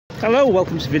Hello,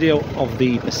 welcome to the video of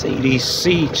the Mercedes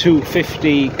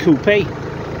C250 Coupe.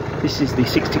 This is the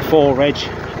 64 reg,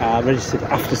 registered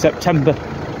after September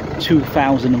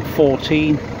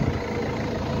 2014.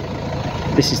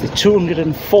 This is the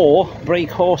 204 brake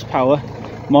horsepower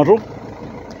model.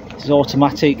 This is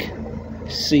automatic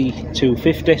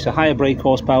C250, so higher brake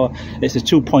horsepower. It's a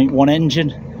 2.1 engine,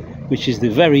 which is the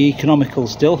very economical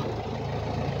still.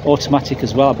 Automatic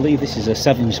as well. I believe this is a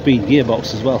 7-speed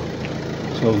gearbox as well.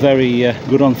 So very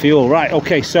good on fuel. Right,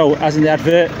 okay, so as in the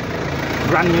advert,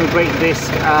 brand new brake disc,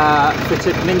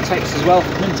 fitted Mintex as well.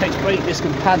 Mintex brake disc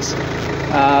and pads.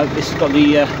 This has got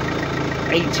the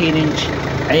 18-inch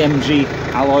AMG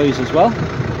alloys as well.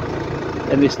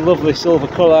 In this lovely silver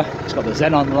colour. It's got the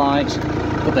xenon lights,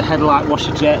 got the headlight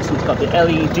washer jets, it's got the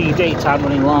LED daytime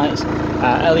running lights,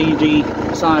 LED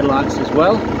side lights as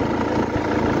well.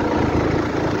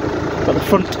 Got the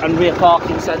front and rear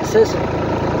parking sensors.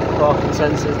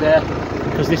 There,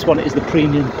 because this one is the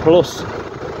Premium Plus.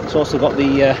 It's also got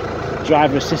the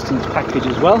driver assistance package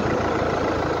as well.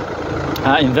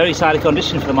 In very tidy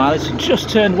condition for the mileage. Just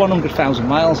turned 100,000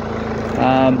 miles.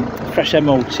 Fresh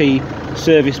MOT,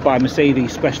 serviced by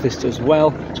Mercedes specialist as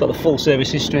well. It's got the full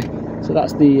service history. So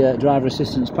that's the driver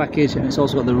assistance package, and it's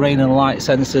also got the rain and light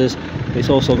sensors. It's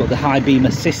also got the high beam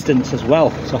assistance as well.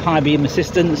 So high beam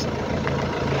assistance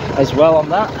as well on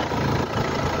that.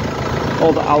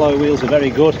 All the alloy wheels are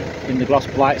very good in the gloss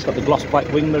black. It's got the gloss black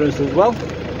wing mirrors as well.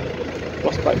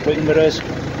 Gloss black wing mirrors.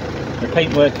 The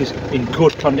paintwork is in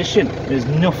good condition. There's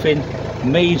nothing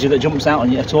major that jumps out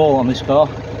on you at all on this car.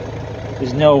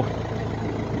 There's no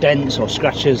dents or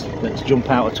scratches that jump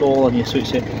out at all on you. So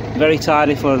it's very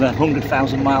tidy for the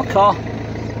 100,000 mile car.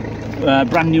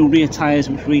 Brand new rear tyres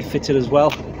which we refitted as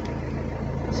well.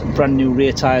 Some brand new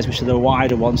rear tyres, which are the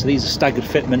wider ones. So these are staggered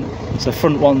fitment. So the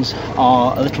front ones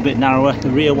are a little bit narrower. The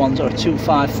rear ones are a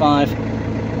 255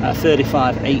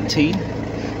 35 18.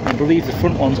 I believe the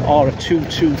front ones are a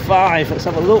 225. Let's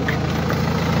have a look.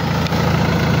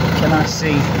 Can I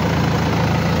see?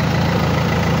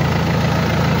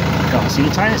 Can't see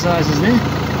the tyre sizes there.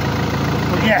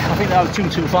 But yeah, I think they have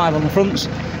 225 on the fronts,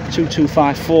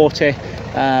 225 40,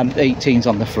 18s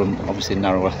on the front. Obviously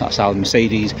narrower. That's how the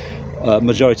Mercedes.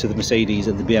 Majority of the Mercedes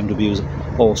and the BMWs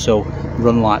also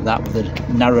run like that, with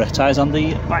the narrower tyres on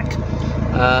the back.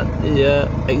 The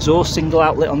exhaust single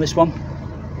outlet on this one.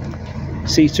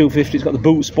 C250's got the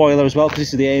boot spoiler as well, because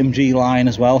this is the AMG line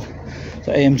as well.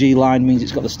 So AMG line means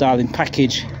it's got the styling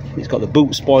package. It's got the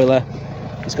boot spoiler.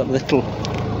 It's got the little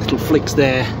flicks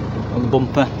there on the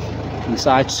bumper and the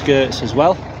side skirts as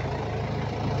well.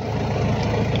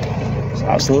 There's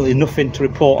absolutely nothing to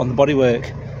report on the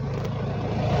bodywork.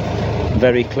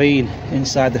 Very clean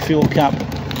inside the fuel cap.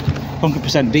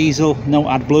 100% diesel, no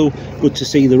AdBlue. Good to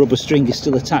see the rubber string is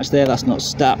still attached there. That's not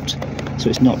stamped, so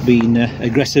it's not been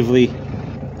aggressively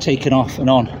taken off and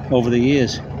on over the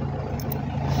years.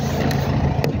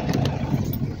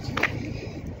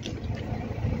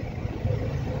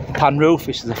 Pan roof.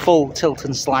 This is a full tilt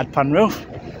and slide pan roof.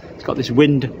 It's got this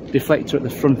wind deflector at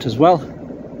the front as well,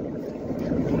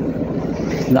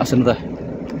 and that's another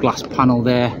glass panel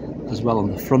there as well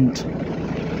on the front.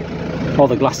 All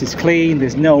the glass is clean.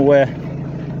 There's no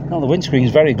the windscreen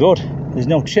is very good. There's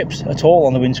no chips at all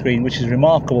on the windscreen, which is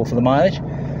remarkable for the mileage.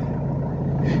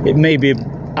 It may be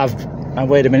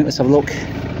wait a minute, let's have a look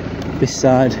this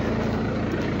side.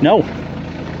 No,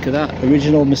 look at that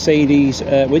original Mercedes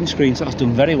windscreen. So that's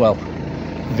done very well,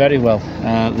 very well.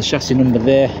 The chassis number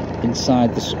there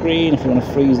inside the screen, if you want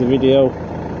to freeze the video,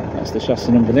 that's the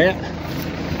chassis number there.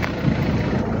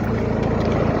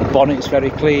 The bonnet's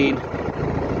very clean.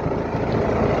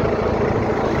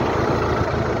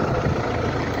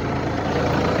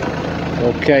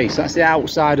 Okay, so that's the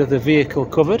outside of the vehicle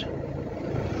covered.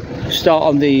 Start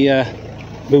on the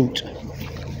boot.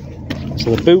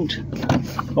 So the boot,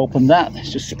 open that, it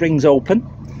just springs open.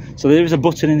 So there is a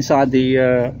button inside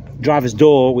the driver's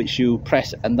door which you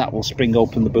press, and that will spring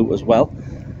open the boot as well.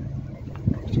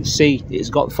 You can see it's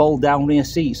got fold down rear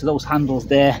seats, so those handles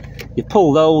there, you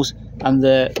pull those and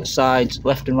the sides,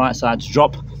 left and right sides,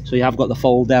 drop. So you have got the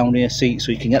fold down rear seat,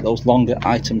 so you can get those longer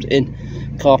items in.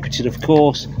 Carpeted, of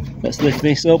course. Let's lift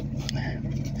this up.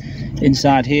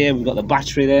 Inside here we've got the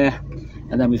battery there,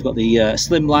 and then we've got the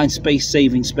slimline space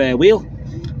saving spare wheel,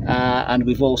 and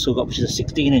we've also got, which is a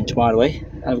 16-inch by the way,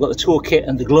 and we've got the toolkit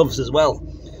and the gloves as well,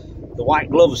 the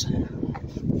white gloves.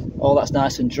 All that's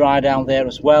nice and dry down there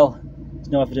as well. There's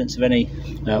no evidence of any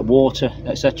water,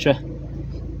 etc.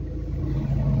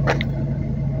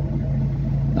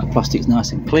 That plastic's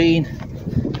nice and clean.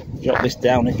 Drop this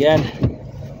down again.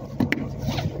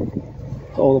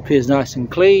 All appears nice and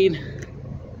clean.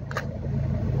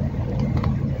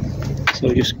 So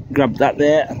we just grab that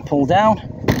there and pull down.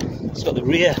 It's got the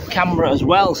rear camera as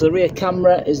well, so the rear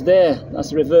camera is there. That's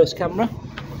the reverse camera.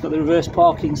 Got the reverse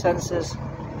parking sensors.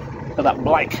 Got that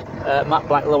black, matte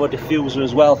black lower diffuser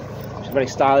as well, which is very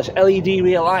stylish. LED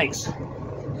rear lights.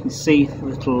 You can see the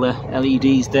little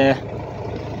LEDs there.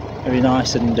 Very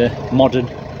nice and modern,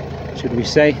 should we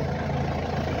say.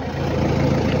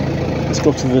 Let's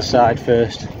go to the side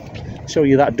first. Show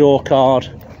you that door card.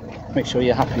 Make sure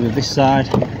you're happy with this side.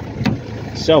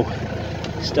 So,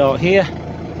 start here.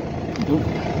 Ooh.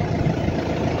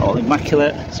 All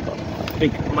immaculate. It's got a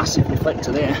big, massive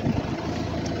reflector there.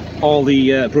 All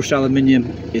the brushed aluminium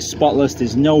is spotless.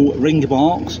 There's no ring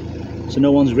marks, so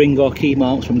no one's ring or key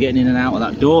marks from getting in and out of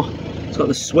that door. It's got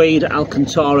the suede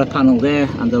Alcantara panel there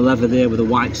and the leather there with the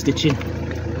white stitching.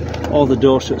 All the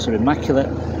door shuts are immaculate.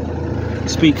 The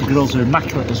speaker grills are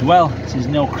immaculate as well. So there's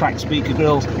no cracked speaker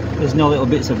grills. There's no little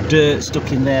bits of dirt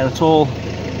stuck in there at all.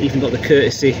 Even got the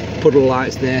courtesy puddle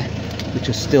lights there, which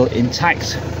are still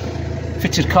intact.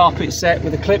 Fitted carpet set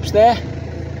with the clips there,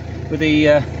 with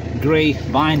the grey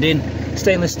binding.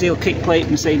 Stainless steel kick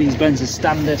plate, Mercedes-Benz as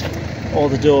standard. All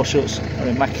the door shuts are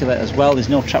immaculate as well. There's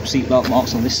no trap seat belt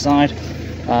marks on this side.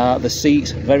 The seats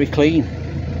very clean.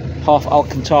 Half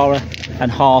Alcantara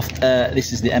and half,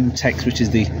 this is the M-Tex, which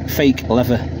is the fake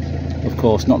leather, of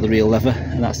course, not the real leather,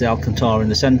 and that's the Alcantara in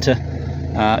the centre.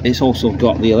 It's also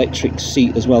got the electric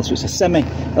seat as well, so it's a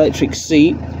semi-electric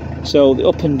seat. So the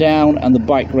up and down and the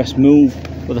bike rest move,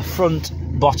 but the front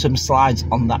bottom slides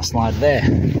on that slide there.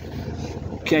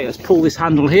 Okay, let's pull this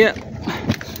handle here.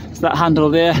 It's that handle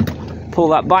there. Pull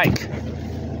that back,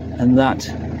 and that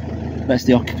lets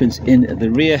the occupants in at the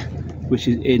rear, which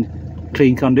is in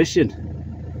clean condition.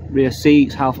 Rear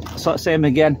seats, same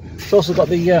again. It's also got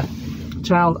the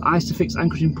child Isofix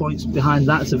anchoring points behind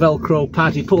that. It's a Velcro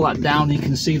pad. You pull that down, you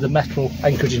can see the metal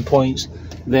anchoring points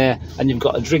there, and you've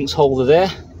got a drinks holder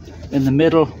there in the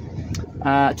middle.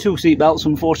 2 seat belts,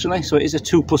 unfortunately, so it is a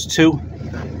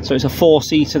 2+2. So it's a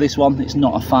 4-seater, this one. It's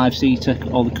not a 5-seater.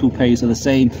 All the coupes are the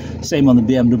same. Same on the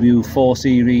BMW 4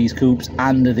 Series coupes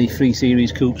and the 3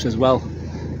 Series coupes as well.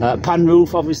 Pan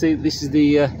roof, obviously, this is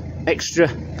the extra,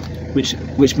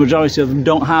 which majority of them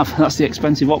don't have. That's the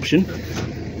expensive option.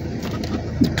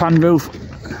 Pan roof.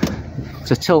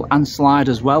 It's a tilt and slide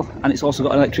as well, and it's also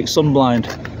got an electric sun blind.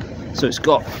 So it's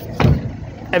got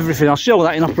everything. I'll show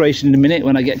that in operation in a minute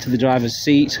when I get to the driver's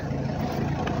seat.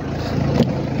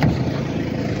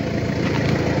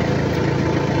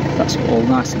 That's all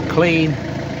nice and clean.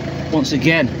 Once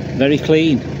again, very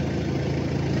clean.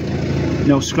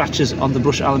 No scratches on the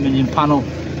brushed aluminium panel.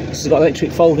 This has got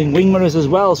electric folding wing mirrors as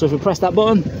well, so if we press that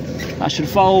button, that should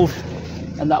fold,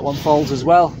 and that one folds as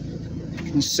well.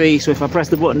 You can see, so if I press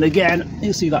the button again,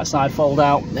 you'll see that side fold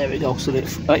out. There we go. So the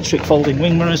electric folding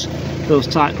wing mirrors, those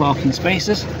tight parking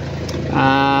spaces,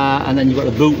 and then you've got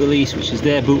the boot release, which is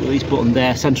there, boot release button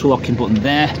there, central locking button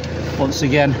there. Once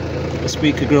again, the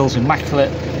speaker grill's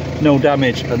immaculate, no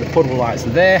damage, and the puddle lights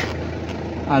are there,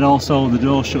 and also the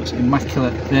door shuts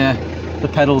immaculate there. The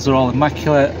pedals are all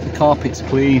immaculate, the carpet's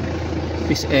clean.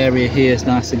 This area here is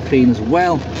nice and clean as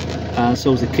well.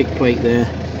 So is the kick plate there.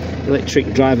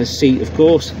 Electric driver's seat, of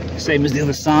course, same as the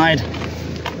other side.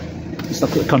 Let's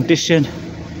look at the condition.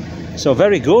 So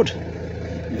very good,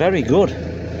 very good.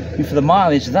 And for the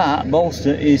mileage, that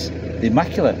bolster is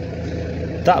immaculate.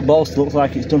 That bolster looks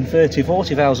like it's done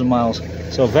 30-40,000 miles.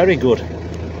 So very good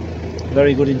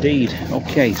indeed.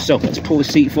 Okay, so let's pull the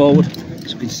seat forward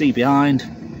so we can see behind.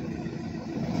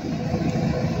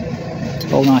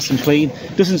 All nice and clean.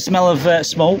 Doesn't smell of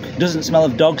smoke, doesn't smell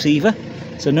of dogs either.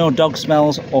 So no dog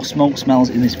smells or smoke smells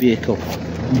in this vehicle.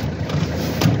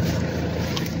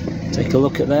 Take a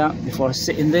look at that before I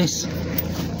sit in this.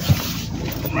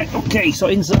 Right, okay, so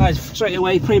inside straight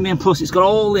away, Premium Plus, it's got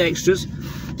all the extras.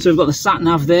 So we've got the sat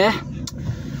nav there.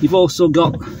 You've also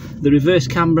got the reverse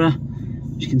camera,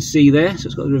 as you can see there. So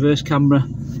it's got the reverse camera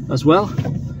as well.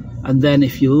 And then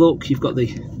if you look, you've got the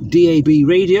DAB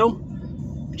radio,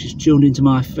 which is tuned into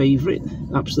my favourite,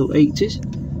 absolute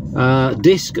 80s.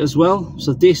 Disc as well,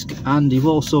 so disc, and you've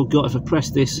also got, if I press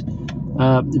this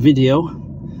video,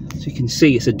 so you can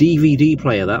see it's a DVD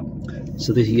player, that.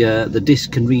 So the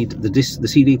disc can read the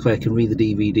CD player can read the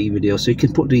DVD video, so you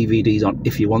can put DVDs on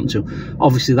if you want to.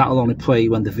 Obviously that will only play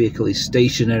when the vehicle is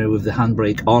stationary with the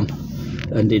handbrake on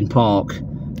and in park.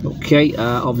 Okay,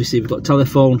 obviously we've got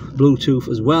telephone, Bluetooth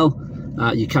as well.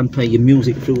 You can play your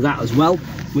music through that as well,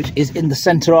 which is in the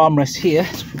centre armrest here.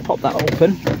 So if we pop that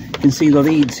open, you can see the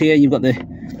leads here. You've got the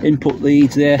input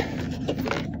leads there,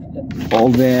 all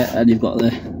there, and you've got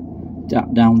the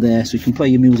down there, so you can play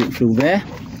your music through there.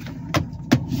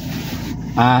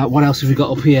 What else have we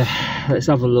got up here? let's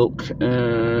have a look.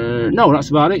 No, that's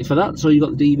about it for that. So you've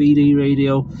got the DVD,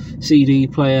 radio, CD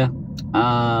player,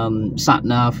 sat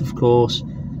nav, of course,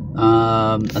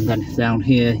 and then down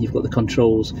here you've got the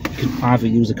controls. You can either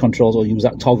use the controls or use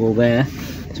that toggle there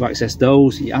to access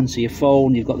those. You answer your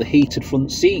phone. You've got the heated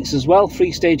front seats as well,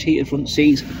 3-stage heated front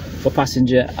seats for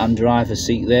passenger and driver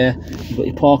seat there. You've got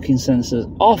your parking sensors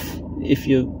off if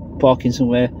you're parking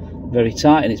somewhere very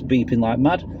tight and it's beeping like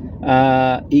mad.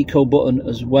 Eco button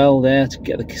as well there to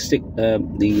get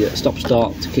the stop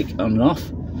start to kick on and off.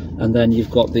 And then you've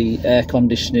got the air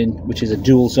conditioning, which is a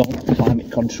dual zone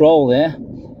climate control there.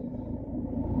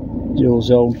 Dual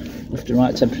zone left and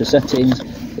right temperature settings.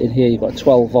 In here you've got a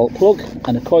 12-volt plug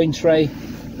and a coin tray.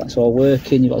 That's all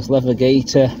working. You've got this lever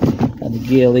gator and the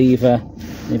gear lever.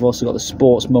 And you've also got the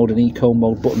sports mode and eco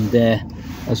mode button there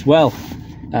as well.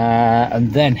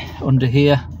 And then under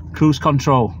here, cruise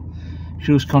control.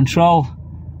 Cruise control,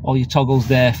 all your toggles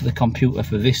there for the computer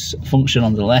for this function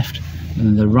on the left, and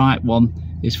then the right one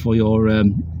is for your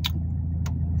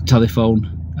telephone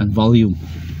and volume.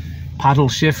 Paddle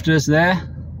shifters there,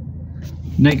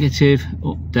 negative,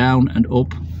 up, down and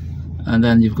up, and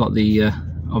then you've got the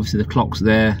obviously the clocks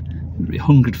there,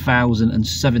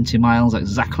 100,070 miles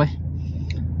exactly.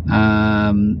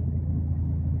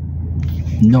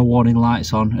 No warning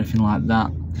lights on, anything like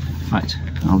that. In fact,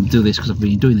 I'll do this because I've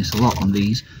been doing this a lot on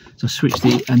these. So switch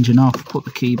the engine off, put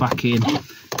the key back in,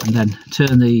 and then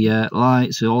turn the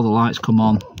lights, so all the lights come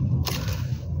on.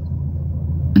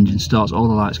 Engine starts, all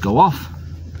the lights go off.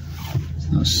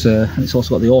 That's, and it's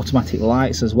also got the automatic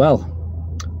lights as well.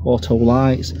 Auto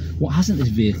lights. What hasn't this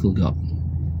vehicle got?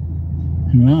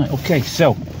 Right, okay,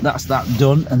 so that's that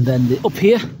done. And then up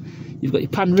here, you've got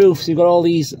your pan roof, so you've got all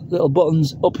these little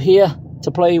buttons up here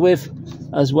to play with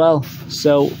as well.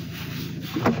 So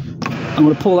I'm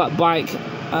going to pull that bike,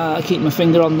 keep my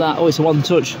finger on that. Oh, it's a one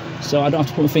touch, so I don't have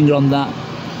to put my finger on that.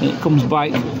 When it comes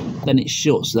back, then it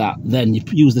shuts that. Then you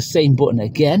use the same button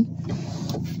again,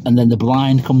 and then the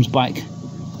blind comes back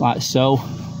like so.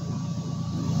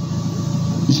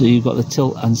 So you've got the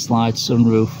tilt and slide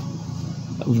sunroof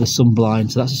with the sun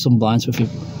blind. So that's a sun blind. So if you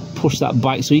push that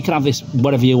back, so you can have this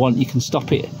whatever you want. You can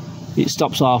stop it. It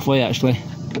stops halfway actually.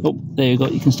 Oh, there you go.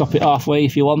 You can stop it halfway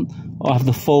if you want, or have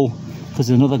the full, because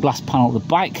there's another glass panel at the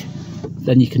back.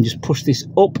 Then you can just push this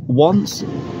up once,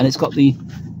 and it's got the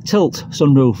tilt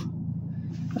sunroof.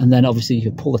 And then obviously you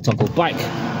can pull the toggle back.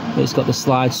 It's got the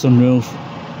slide sunroof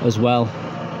as well,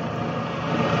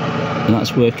 and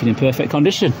that's working in perfect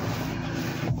condition.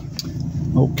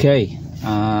 Okay,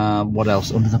 what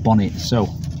else under the bonnet? So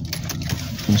I'm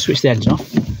going to switch the engine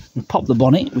off and pop the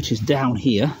bonnet, which is down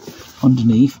here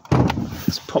underneath.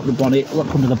 Let's pop the bonnet,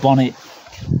 look under the bonnet,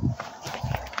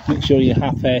 make sure you're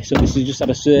happy. So this has just had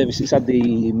a service. It's had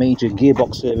the major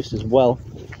gearbox service as well,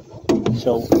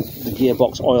 so the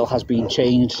gearbox oil has been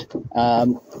changed,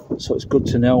 so it's good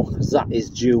to know, because that is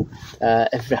due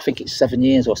every, I think it's 7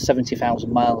 years or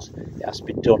 70,000 miles it has to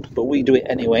be done, but we do it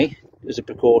anyway as a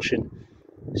precaution,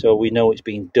 so we know it's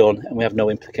been done and we have no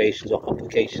implications or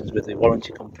complications with the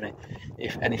warranty company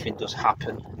if anything does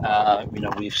happen. You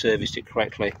know, we've serviced it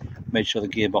correctly, made sure the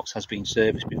gearbox has been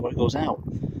serviced before it goes out.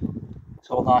 It's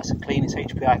all nice and clean. It's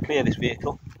HPI clear, this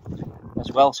vehicle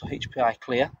as well, so HPI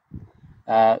clear.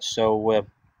 So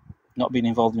not being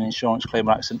involved in an insurance claim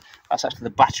or accident. That's actually the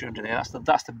battery under there.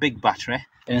 That's the big battery,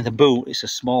 and in the boot it's a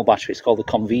small battery. It's called the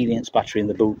convenience battery in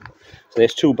the boot. So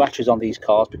there's two batteries on these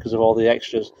cars because of all the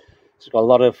extras. It's got a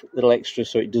lot of little extras,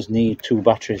 so it does need two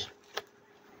batteries.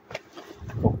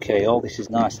 Okay, all this is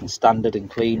nice and standard and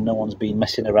clean. No one's been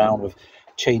messing around with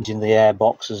changing the air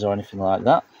boxes or anything like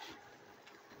that.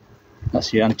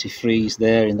 That's your antifreeze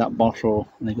there in that bottle,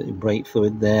 and you've got your brake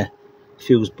fluid there,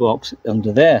 fuse box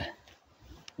under there.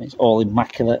 It's all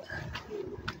immaculate.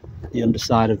 The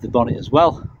underside of the bonnet as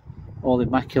well, all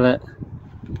immaculate.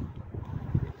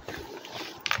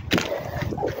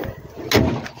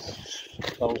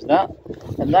 Close that,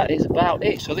 and that is about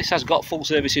it. So this has got full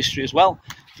service history as well.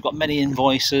 We've got many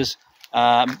invoices.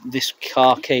 This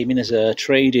car came in as a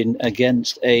trade-in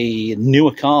against a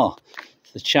newer car.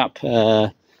 The chap,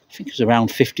 I think he was around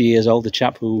 50 years old, the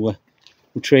chap who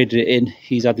traded it in.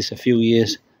 He's had this a few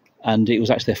years, and it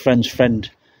was actually a friend's friend.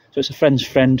 So it's a friend's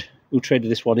friend who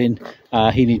traded this one in.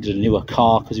 He needed a newer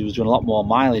car because he was doing a lot more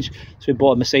mileage, so he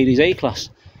bought a Mercedes A-Class.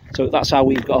 So that's how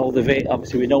we've got hold of it.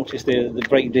 Obviously we noticed the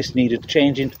brake disc needed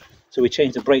changing, so we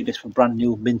changed the brake disc for brand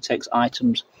new Mintex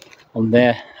items on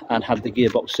there, and had the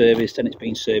gearbox serviced, and it's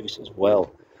been serviced as well.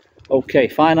 Okay,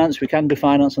 finance, we can do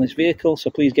finance on this vehicle, so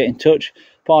please get in touch.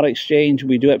 Part exchange,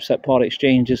 we do accept part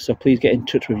exchanges, so please get in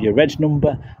touch with your reg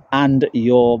number and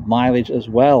your mileage as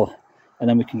well. and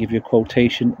then we can give you a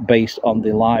quotation based on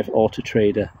the live Auto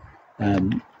Trader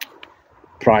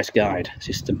price guide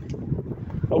system.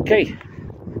 Okay,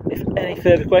 if any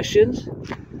further questions,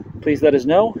 please let us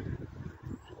know,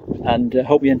 and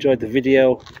hope you enjoyed the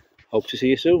video. Hope to see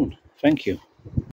you soon. Thank you.